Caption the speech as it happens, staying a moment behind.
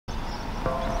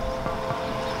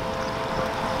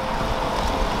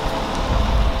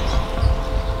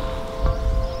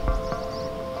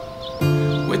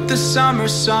summer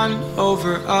sun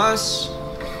over us.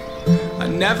 I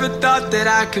never thought that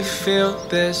I could feel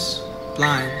this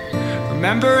blind,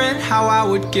 remembering how I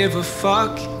would give a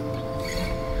fuck,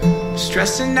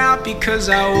 stressing out because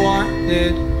I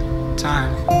wanted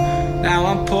time. Now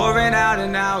I'm pouring out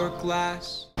an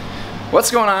hourglass.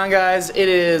 What's going on, guys? It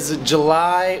is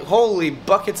July. Holy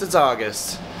buckets, it's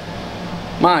August.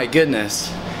 My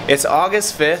goodness. It's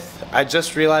August 5th. I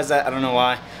just realized that. I don't know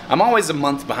why. I'm always a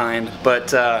month behind,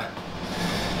 but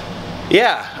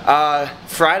yeah,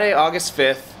 Friday, August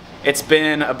 5th. It's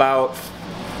been about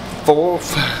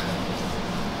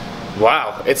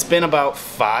it's been about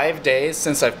 5 days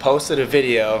since I've posted a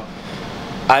video.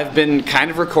 I've been kind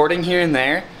of recording here and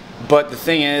there, but the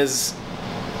thing is,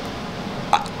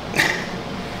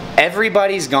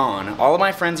 everybody's gone. All of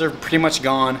my friends are pretty much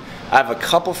gone. I have a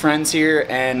couple friends here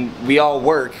and we all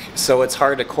work, so it's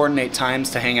hard to coordinate times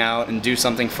to hang out and do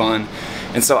something fun.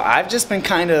 And so I've just been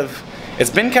it's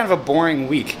been kind of a boring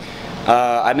week.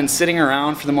 I've been sitting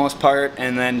around for the most part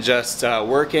and then just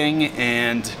working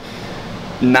and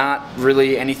not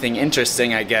really anything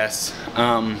interesting, I guess.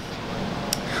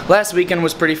 Last weekend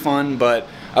was pretty fun, but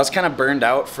I was kind of burned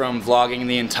out from vlogging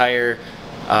the entire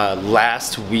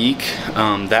last week.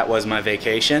 That was my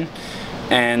vacation.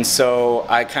 And so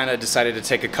I kind of decided to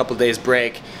take a couple days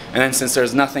break, and then since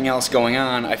there's nothing else going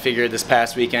on, I figured this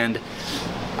past week,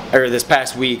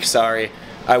 sorry,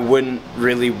 I wouldn't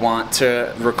really want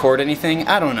to record anything.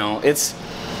 I don't know. It's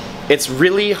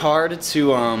really hard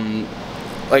to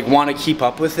like want to keep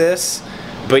up with this,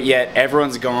 but yet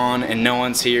everyone's gone and no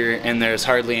one's here and there's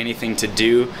hardly anything to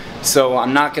do. So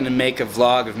I'm not going to make a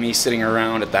vlog of me sitting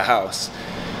around at the house.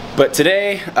 But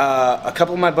today, a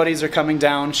couple of my buddies are coming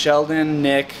down, Sheldon,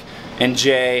 Nick, and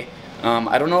Jay.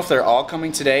 I don't know if they're all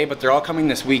coming today, but they're all coming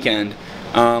this weekend.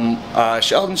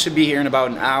 Sheldon should be here in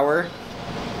about an hour.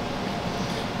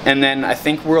 And then I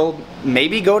think we'll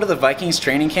maybe go to the Vikings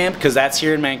training camp, because that's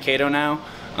here in Mankato now.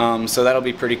 So that'll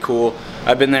be pretty cool.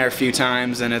 I've been there a few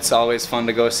times and it's always fun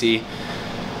to go see.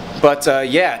 But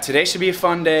yeah, today should be a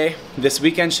fun day. This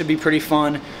weekend should be pretty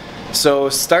fun. So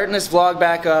starting this vlog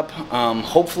back up,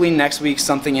 hopefully next week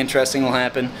something interesting will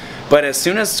happen. But as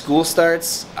soon as school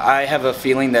starts, I have a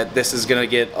feeling that this is going to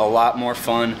get a lot more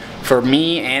fun for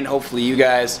me and hopefully you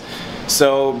guys.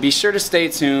 So be sure to stay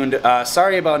tuned.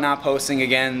 Sorry about not posting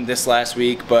again this last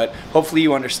week, but hopefully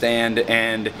you understand,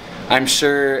 and I'm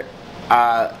sure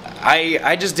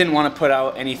I just didn't want to put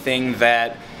out anything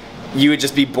that you would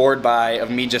just be bored by, of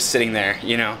me just sitting there,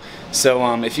 you know.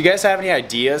 So if you guys have any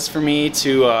ideas for me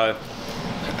to, I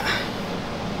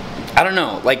don't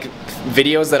know, like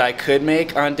videos that I could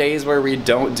make on days where we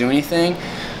don't do anything.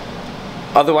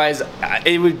 Otherwise,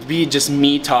 it would be just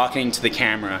me talking to the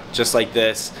camera, just like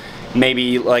this.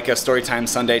 Maybe like a Storytime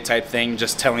Sunday type thing,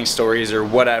 just telling stories or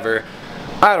whatever.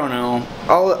 I don't know.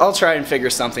 I'll try and figure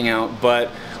something out. But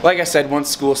like I said, once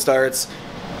school starts,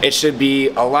 it should be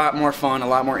a lot more fun, a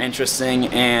lot more interesting,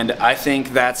 and I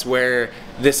think that's where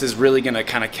this is really going to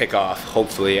kind of kick off,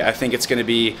 hopefully. I think it's going to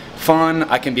be fun.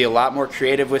 I can be a lot more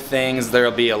creative with things. There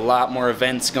will be a lot more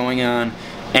events going on,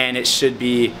 and it should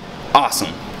be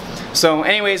awesome. So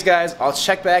anyways, guys, I'll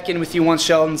check back in with you once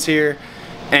Sheldon's here,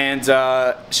 and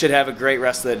should have a great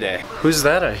rest of the day. Who's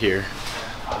that I hear?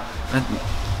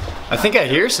 I think I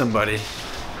hear somebody.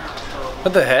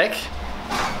 What the heck?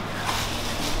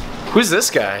 Who's this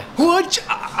guy? What?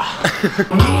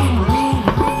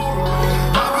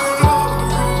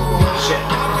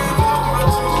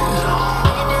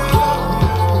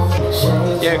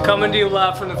 Yeah, coming to you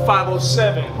live from the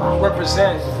 507.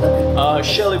 Represent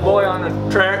Shelly Boy on the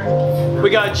track. We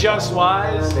got Just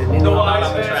Wise, the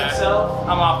wise man himself.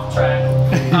 I'm off the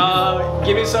track.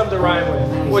 Give me something to rhyme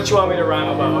with. What you want me to rhyme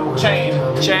about? Chain.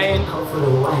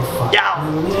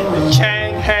 Yeah.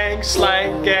 Chang, hang,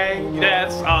 slang, gang.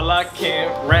 That's all I can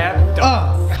rap.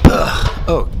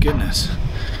 Oh, goodness.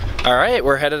 Alright,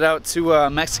 we're headed out to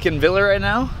Mexican Villa right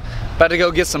now. About to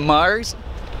go get some Mars.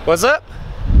 What's up?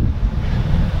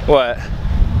 What?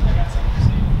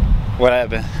 What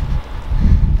happened?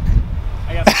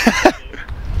 I got something to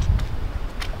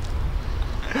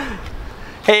see.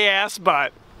 Hey, ass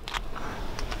butt.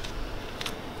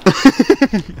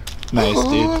 Nice,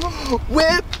 dude.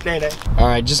 Whip! Nay.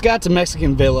 Alright, just got to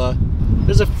Mexican Villa.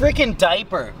 There's a freaking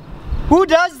diaper. Who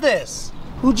does this?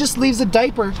 Who just leaves a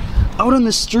diaper out on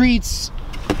the streets?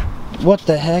 What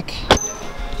the heck?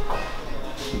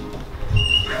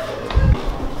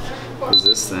 What is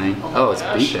this thing? Oh, it's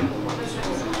beeping.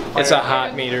 It's a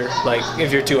hot meter. Like,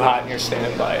 if you're too hot and you're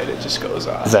standing by it, it just goes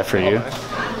off. Is that for you?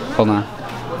 Hold on.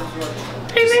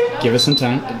 Just give us some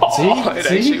time. Oh, it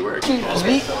actually works.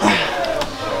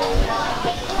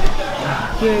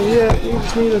 Yeah, you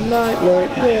just need a night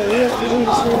light. Yeah, you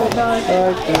just need a night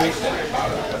light.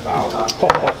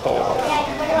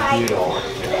 Beautiful.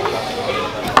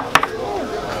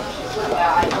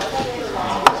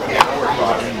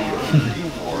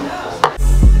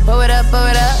 Blow it up,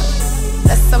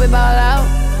 that's how we ball out.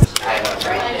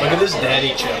 Look at this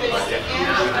daddy chip.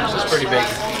 This is pretty big.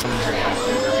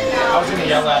 I was gonna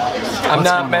yell at you. I'm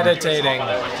not meditating.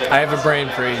 I have a brain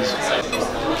freeze.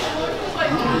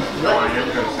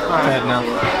 Bad now.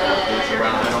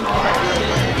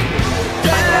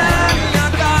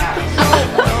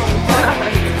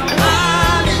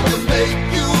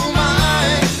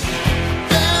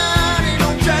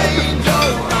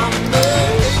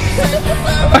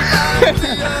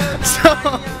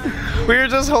 So we were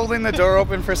just holding the door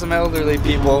open for some elderly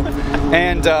people,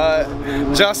 and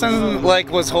Justin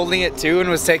was holding it too and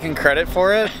was taking credit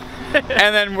for it.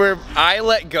 And then I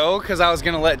let go because I was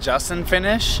gonna let Justin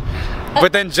finish,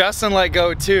 but then Justin let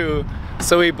go too,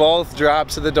 so we both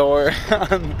dropped to the door.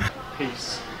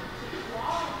 Peace.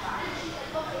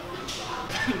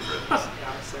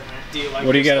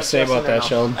 What do you gotta say about that,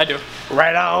 Sheldon? I do.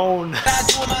 Right on.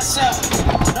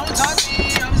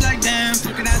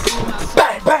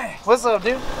 Bang, bang. What's up,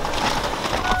 dude?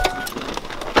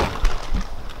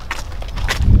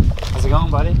 How's it going,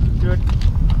 buddy? Good.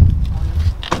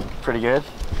 Pretty good.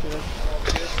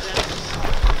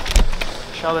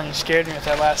 Sheldon, you scared me with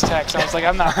that last text. I was like,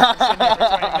 I'm not sitting here for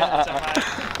 20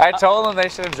 minutes. I told them they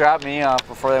should have dropped me off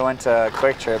before they went to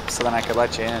Quick Trip so then I could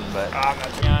let you in, but I'm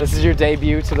not doing this is your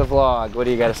debut to the vlog. What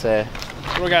do you gotta say?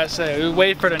 What we gotta say? We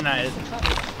wait for tonight.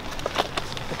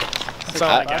 That's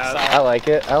all I got. I like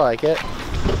it. I like it.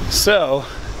 So,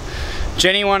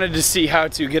 Jenny wanted to see how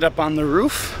to get up on the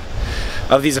roof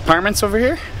of these apartments over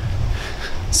here.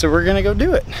 So we're gonna go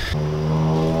do it.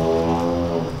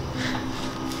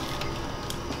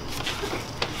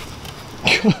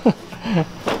 Come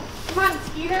on,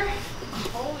 Skeeter.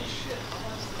 Holy shit.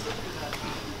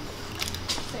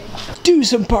 Do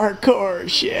some parkour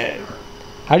shit.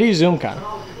 How do you zoom, Con?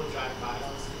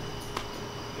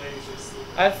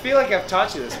 I feel like I've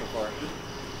taught you this before.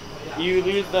 You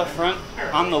leave the front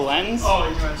on the lens. Oh,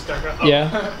 you want to start up?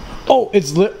 Yeah. Oh,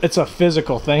 it's a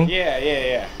physical thing. Yeah.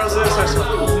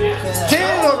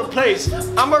 Ten on the place.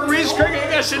 I'm a rich cracker. I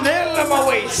got Chanel on my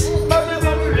waist.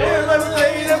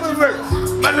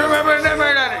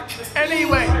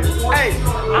 Anyway, hey,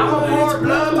 I'm a war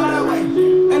blood by the way.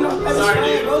 Sorry,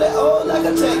 dude.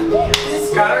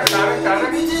 Got her.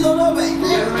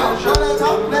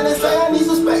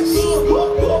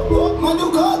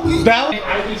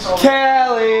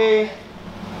 Kelly.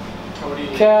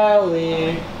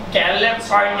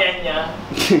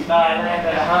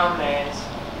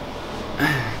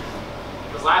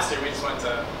 Because last year we just went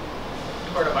to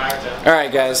Puerto Vallarta.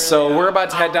 Alright guys, so we're about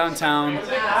to head downtown.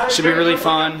 Should be really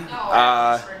fun.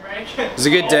 It was a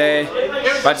good day.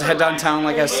 About to head downtown,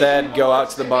 like I said, go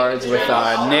out to the bars with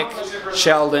Nick,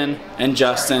 Sheldon, and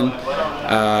Justin.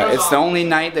 It's the only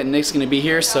night that Nick's going to be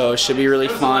here, so it should be really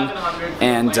fun.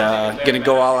 And going to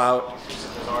go all out.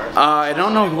 I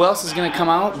don't know who else is going to come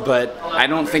out, but I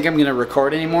don't think I'm going to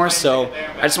record anymore, so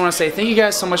I just want to say thank you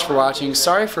guys so much for watching.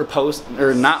 Sorry for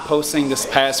not posting this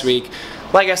past week.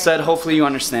 Like I said, hopefully you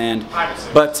understand.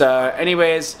 But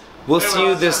anyways, we'll see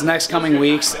you this next coming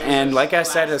weeks, and like I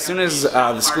said, as soon as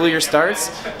the school year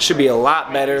starts, should be a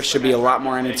lot better, should be a lot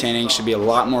more entertaining, should be a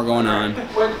lot more going on,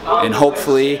 and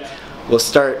hopefully we'll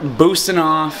start boosting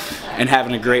off and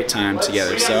having a great time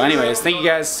together. So anyways, thank you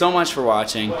guys so much for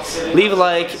watching. Leave a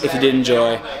like if you did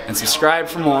enjoy, and subscribe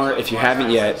for more if you haven't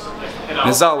yet. And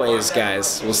as always,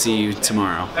 guys, we'll see you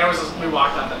tomorrow.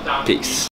 Peace.